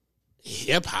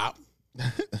 Hip hop. They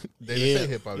didn't say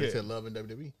hip hop. They said Love and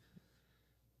WWE.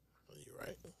 You're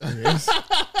right. Yes.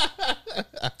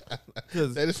 They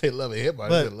didn't say Love and hip hop.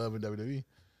 They said Love and WWE.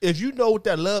 If you know what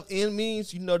that love in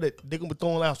means, you know that they're gonna be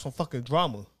throwing out some fucking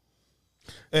drama.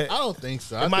 And I don't think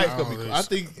so. I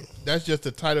think that's just the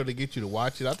title to get you to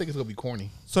watch it. I think it's gonna be corny.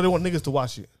 So they want niggas to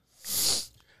watch it.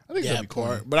 I think that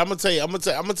part. But I'm gonna tell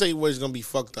you where it's gonna be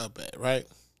fucked up at. Right.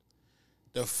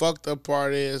 The fucked up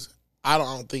part is I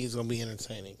don't think it's gonna be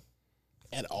entertaining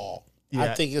at all. Yeah.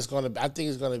 I think it's gonna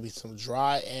be some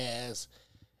dry ass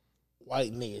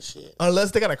white nigga shit.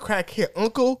 Unless they got a crackhead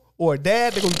uncle or a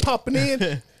dad, they're gonna be popping in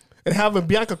and having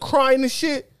Bianca crying and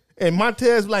shit. And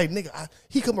Montez like, nigga,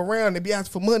 he come around and be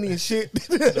asking for money and shit.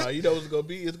 No, you know what it's gonna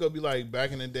be? It's gonna be like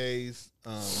back in the days,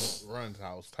 Run's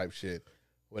house type shit.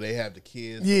 Where they have the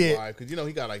kids, the wife, because you know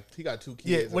he got 2 kids.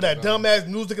 Yeah, with that dumbass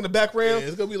music in the background. Yeah,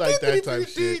 it's gonna be like that type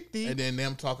shit. And then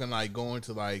them talking like going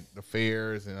to like the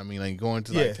fairs, and I mean like going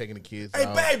to like taking the kids. Hey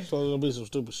out. babe, so it's gonna be some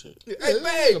stupid shit. Hey There's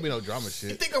babe, gonna be no drama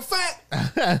shit. You think I'm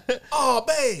fat? Oh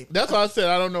babe, that's why I said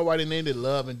I don't know why they named it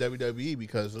Love in WWE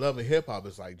because Love and Hip Hop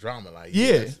is like drama, like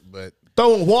but.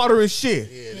 Throwing water and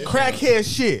shit, crackhead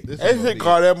shit. They should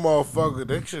call that motherfucker.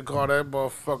 They should call that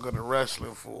motherfucker the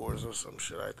Wrestling Force or some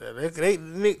shit like that.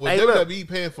 WWE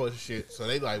paying for shit, so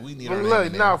they like we need.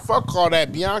 Nah, fuck all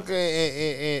that. Bianca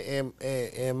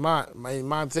and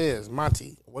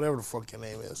Monty, whatever the fuck your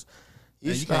name is.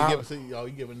 You can't you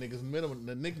giving niggas minimum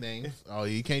the nicknames. Oh,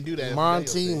 you can't do that.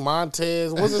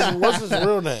 Montez. What's his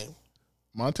real name?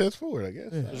 Montez Ford, I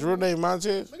guess. His real name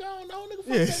Montez? Nigga, I don't know.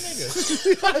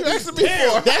 Nigga, fuck that nigga.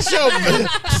 Damn,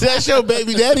 that's your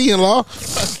baby daddy-in-law.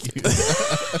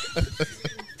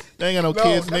 They ain't got no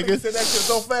kids, nigga. Said that shit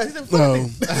so fast. He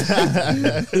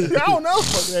said, I don't know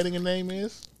what that nigga name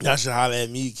is. Y'all should holler at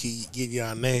me, get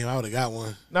y'all name. I would have got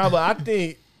one. Nah, but I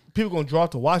think people gonna draw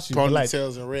to watch you.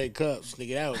 Ponytails and red cups.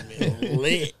 Nigga, that would be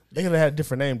lit. They could have had a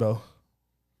different name, though.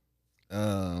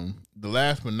 The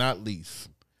last but not least.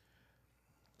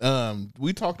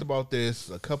 We talked about this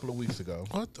a couple of weeks ago.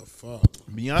 What the fuck?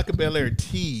 Bianca Belair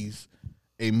teased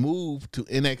a move to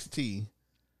NXT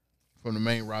from the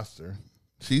main roster.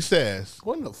 She says,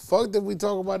 "When the fuck did we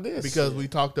talk about this?" Because we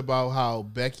talked about how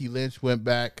Becky Lynch went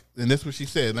back, and this is what she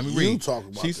said. Let me read. You talk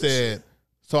about she said, shit.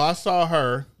 "So I saw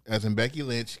her, as in Becky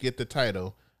Lynch, get the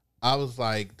title. I was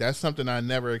like, that's something I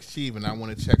never achieved, and I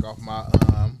want to check off my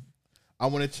I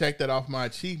want to check that off my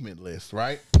achievement list,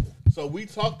 right?" So we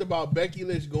talked about Becky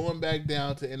Lynch going back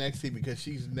down to NXT because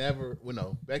she's never,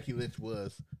 Becky Lynch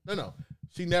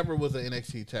she never was an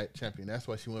NXT champion. That's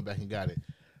why she went back and got it.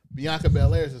 Bianca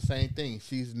Belair is the same thing.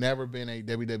 She's never been a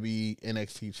WWE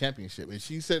NXT championship. And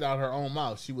she said out her own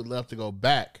mouth she would love to go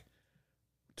back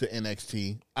to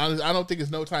NXT. I don't think it's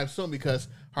no time soon because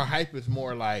her hype is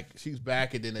more like she's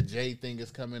back and then the Jade thing is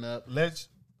coming up.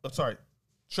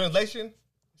 Translation,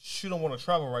 she don't want to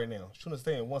travel right now. She want to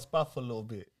stay in one spot for a little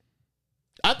bit.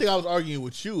 I think I was arguing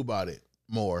with you about it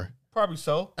more. Probably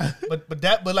so. but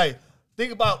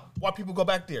think about why people go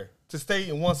back there to stay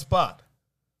in one spot.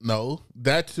 No,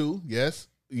 that too. Yes,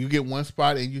 you get one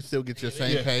spot and you still get your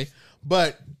same pay,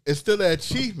 but it's still an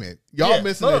achievement. Y'all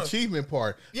missing the achievement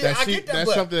part. Yeah, I get that.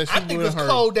 That's something that she I think it's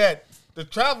cold that the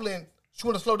traveling. She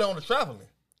want to slow down the traveling.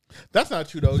 That's not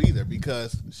true though either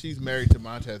because she's married to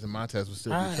Montez and Montez will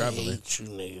still be traveling. I hate you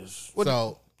niggas.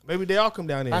 So maybe they all come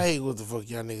down here. I hate what the fuck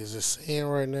y'all niggas is saying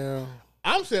right now.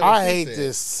 I'm saying I hate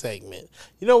this segment.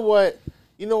 You know what?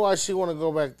 You know why she want to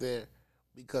go back there?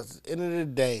 Because at the end of the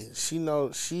day, she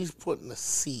knows she's putting a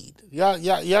seed. Y'all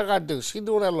gotta do. She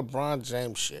doing that LeBron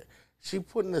James shit. She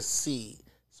putting a seed.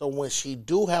 So when she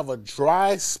do have a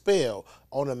dry spell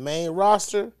on the main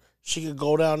roster, she could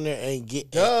go down there and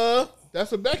get.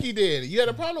 That's what Becky did. You had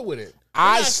a problem with it.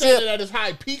 I said it at his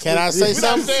high peak. Can I say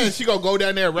something? We're not saying she gonna go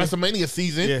down there at WrestleMania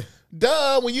season. Yeah.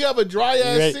 Duh. When you have a dry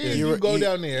ass season, you go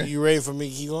down there. You ready for me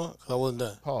to keep going? Cause I wasn't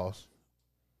done. Pause.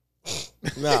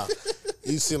 Nah.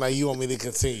 You seem like you want me to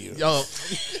continue. Yo.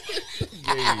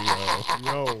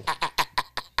 Yo.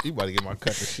 You about to get my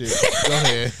cut of shit. Go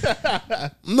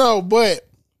ahead. No, but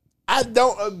I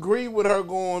don't agree with her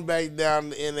going back down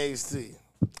to NXT.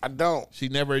 I don't. She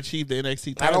never achieved the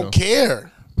NXT title. I don't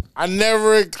care. I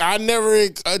never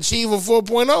achieve a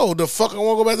 4.0. The fuck I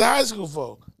want to go back to high school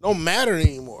for? Don't matter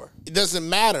anymore. It doesn't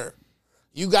matter.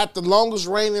 You got the longest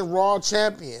reigning Raw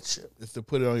championship. Just to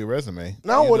put it on your resume.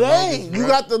 No, it ain't. You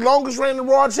got the longest reigning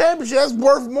Raw championship. That's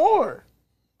worth more.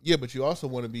 Yeah, but you also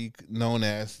want to be known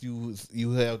as you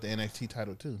held the NXT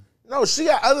title too. No, she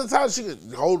got other times she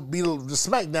could be the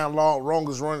SmackDown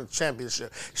longest running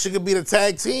championship. She could be the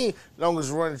tag team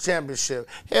longest running championship.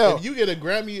 Hell, if you get a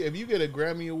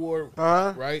Grammy award,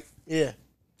 right? Yeah.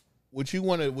 Would you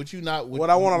want to? Would you not? Would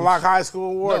I want to lock high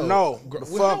school award? No. The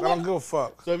fuck, I don't give a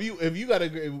fuck. So if you got a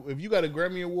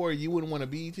Grammy award, you wouldn't want a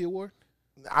BET award?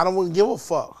 I wouldn't give a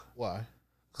fuck. Why?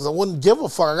 Because I wouldn't give a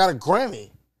fuck. I got a Grammy.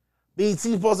 BET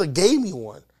supposed to gave me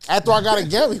one. After I got a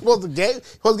Grammy, he supposed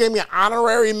to give me an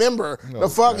honorary member. The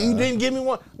fuck, you didn't give me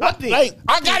one. I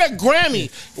got a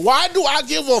Grammy. Why do I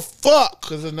give a fuck?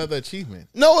 Because it's another achievement.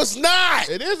 No, it's not.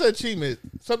 It is an achievement.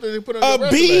 Something they put on the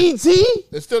BET?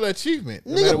 It's still an achievement.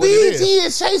 No Nigga, BET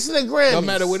is chasing the Grammy. No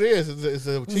matter what it is, it's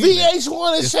an achievement.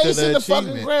 VH1 is chasing the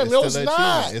fucking Grammy. No, it's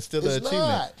not. It's still an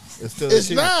achievement. It's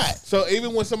not. So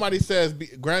even when somebody says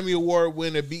Grammy Award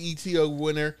winner, BET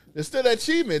winner, it's still an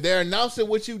achievement. They're announcing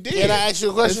what you did. Can I ask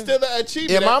you a question? It's still an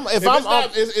achievement.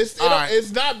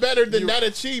 It's not better than that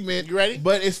achievement. You ready?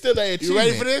 But it's still an achievement. You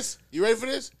ready for this? You ready for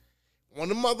this? When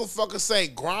the motherfuckers say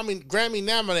Grammy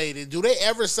nominated, do they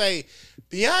ever say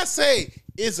Beyonce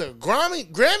is a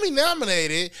Grammy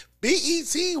nominated,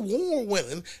 BET award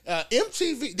winning,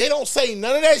 MTV? They don't say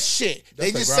none of that shit.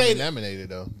 That's they just Grammy say nominated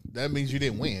though. That means you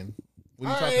didn't win. What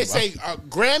are you talking about? They say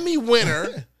Grammy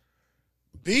winner.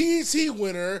 BET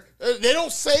winner. They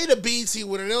don't say the BET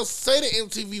winner. They don't say the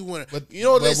MTV winner. But you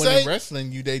know what they say? When in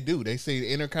wrestling, they do. They say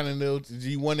the Intercontinental.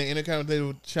 You won the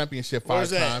Intercontinental Championship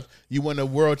 5 times. You won the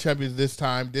World Champions this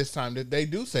time. They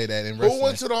do say that in wrestling. Who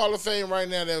went to the Hall of Fame right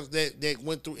now that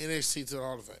went through NXT to the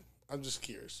Hall of Fame? I'm just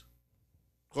curious.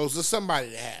 Goes to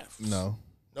somebody to have. No,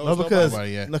 because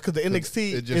the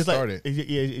NXT it just started.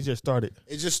 It just started.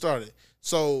 It just started.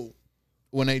 So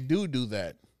when they do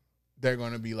that, they're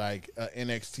going to be like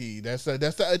NXT. That's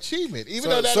the achievement. Even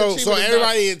though that achievement so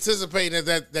everybody anticipating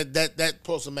that's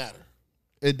supposed to matter.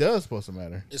 It does supposed to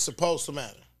matter. It's supposed to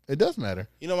matter. It does matter.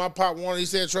 You know my Pop Warner, he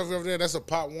said trophy over there. That's a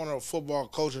Pop Warner football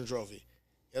coaching trophy.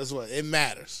 Guess what? It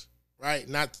matters, right?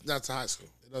 Not to high school.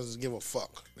 It doesn't give a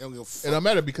fuck. They don't give a fuck. It don't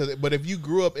matter but if you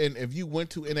grew up if you went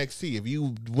to NXT, if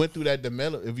you went through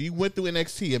if you went through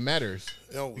NXT, it matters.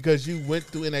 Because you went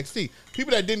through NXT.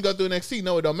 People that didn't go through NXT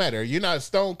know it don't matter. You're not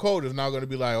Stone Cold is not going to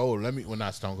be like,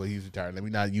 not Stone Cold, he's retired. Let me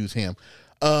not use him.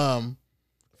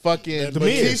 Fucking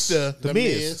Batista. The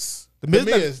Miz.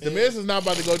 The Miz is not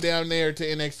about to go down there to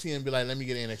NXT and be like, let me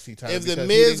get an NXT title. If the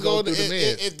Miz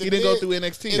he didn't go through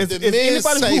NXT. If the Miz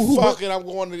say, fuck it, I'm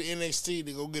going to the NXT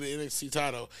to go get an NXT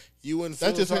title, you wouldn't feel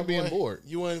that's just him being bored.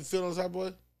 You wouldn't feel on top,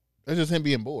 boy? That's just him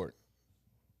being bored.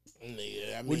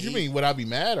 Nigga, what do you mean? Would I be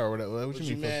mad or whatever? What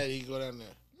you mean mad he go down there?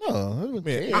 No,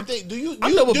 do you think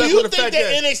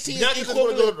that NXT is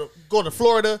equivalent? Go to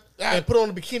Florida and put on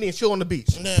a bikini and chill on the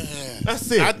beach. Nah, that's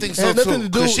it. I think so too.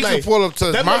 Because she can pull up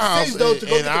to my house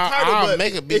and I'll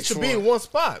make a beach. It should be in one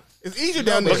spot. It's easier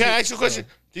down there. But can I ask you a question?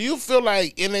 Do you feel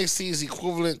like NXT is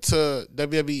equivalent to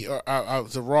WWE or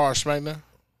to Raw or SmackDown?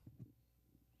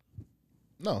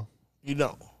 No, you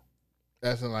don't.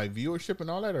 That's in like viewership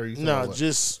and all that, or you? No,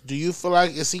 just do you feel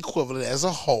like it's equivalent as a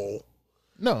whole?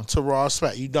 No, to Raw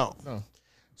Smack, you don't. No.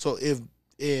 So if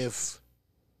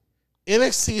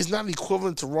NXT is not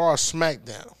equivalent to Raw or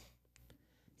SmackDown,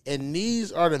 and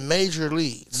these are the major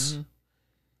leagues,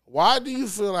 why do you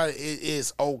feel like it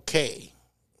is okay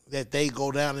that they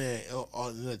go down there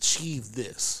and achieve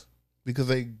this? Because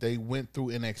they went through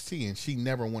NXT and she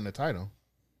never won the title.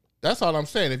 That's all I'm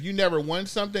saying. If you never won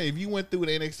something, if you went through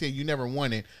the NXT and you never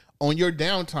won it, on your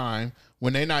downtime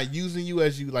when they're not using you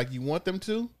as you want them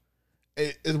to.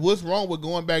 What's wrong with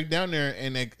going back down there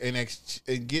and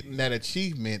getting that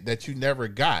achievement that you never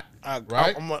got?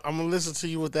 Right? I'm gonna listen to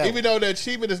you with that. Even though the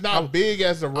achievement is not big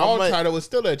as the Raw title, it's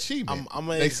still an achievement.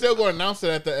 They still gonna announce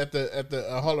it at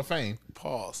the Hall of Fame.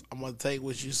 Pause. I'm gonna take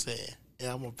what you said and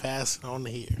I'm gonna pass it on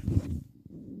to here.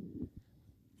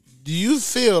 Do you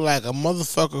feel like a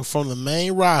motherfucker from the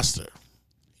main roster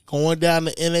going down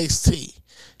to NXT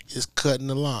is cutting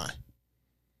the line?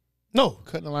 No,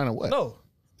 cutting the line of what?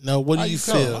 No, what do you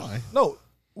feel? No,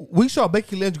 we saw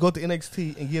Becky Lynch go to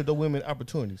NXT and give the women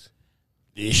opportunities.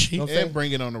 Did she? You know and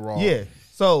bring it on the Raw. Yeah.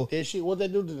 So did she? What they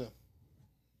do to them?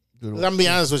 I'm gonna be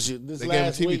honest with you. This they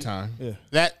last gave her TV week, time.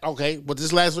 Yeah. But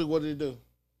this last week, what did it do?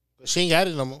 She ain't got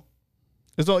it no more.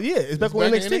 It's back on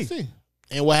NXT.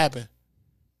 And what happened?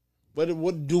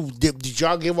 Did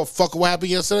y'all give a fuck what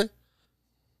happened yesterday?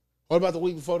 What about the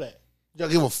week before that? Did y'all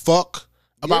give a fuck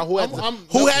about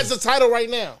who has the title right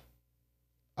now?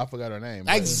 I forgot her name.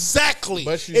 Exactly.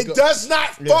 It does not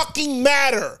fucking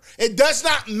matter. It does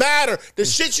not matter. The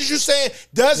shit you're saying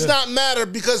does not matter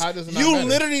because you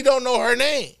literally don't know her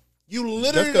name. You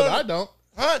literally don't. I don't.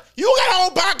 Huh? You got a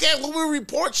whole podcast where we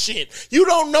report shit. You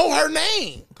don't know her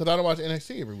name. Because I don't watch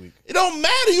NXT every week. It don't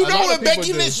matter. You know when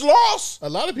Becky Lynch lost. A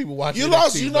lot of people watch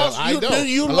NXT. I don't.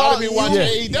 A lot of people watch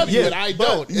AEW, but I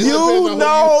don't. You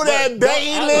know that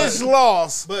Becky Lynch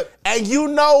lost. And do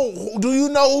you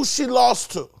know who she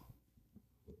lost to?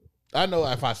 I know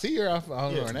if I see her, I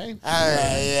don't know her name.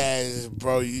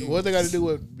 Bro. What they got to do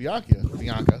with Bianca?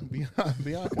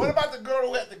 What about the girl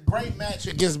who had the great match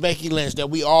against Becky Lynch that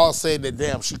we all said that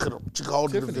damn she could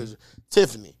hold the division?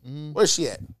 Tiffany. Where's she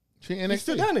at? She in She's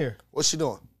still down there. What's she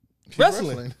doing?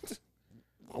 Wrestling.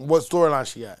 What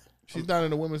storyline she at? She's not in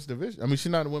the women's division. I mean,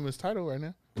 she's not in the women's title right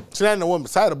now. She's not in the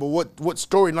women's title, but what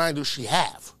storyline does she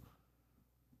have?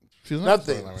 She's not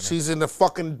Nothing. right, She's in the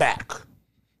fucking back.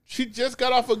 She just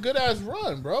got off a good ass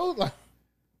run, bro. Like,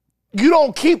 you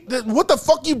don't keep what the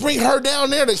fuck you bring her down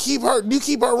there to keep her? You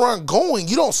keep her run going.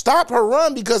 You don't stop her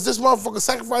run because this motherfucker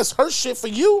sacrificed her shit for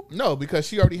you. No, because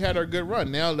she already had her good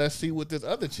run. Now let's see what this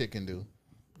other chick can do.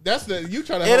 That's the you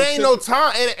trying to. It ain't no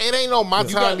time. It ain't no my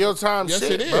time, your time. Yes,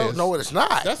 shit, it is. Bro. No, it's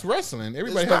not. That's wrestling.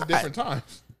 Everybody It's has not. different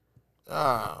times.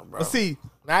 Bro. But see,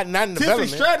 not in Tiffany development.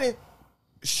 Stratton,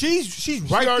 she's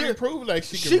right already there. proved like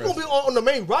she can She gonna be on the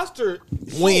main roster.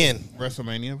 When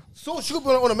WrestleMania. So she gonna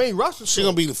be on the main roster. she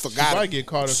gonna be She forgotten. might get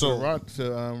called So- to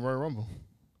Royal Rumble.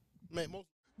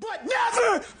 But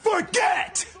never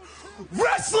forget,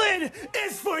 wrestling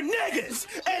is for niggas,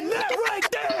 and that right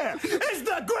there is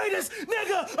the greatest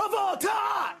nigga of all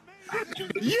time.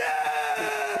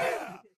 Yeah!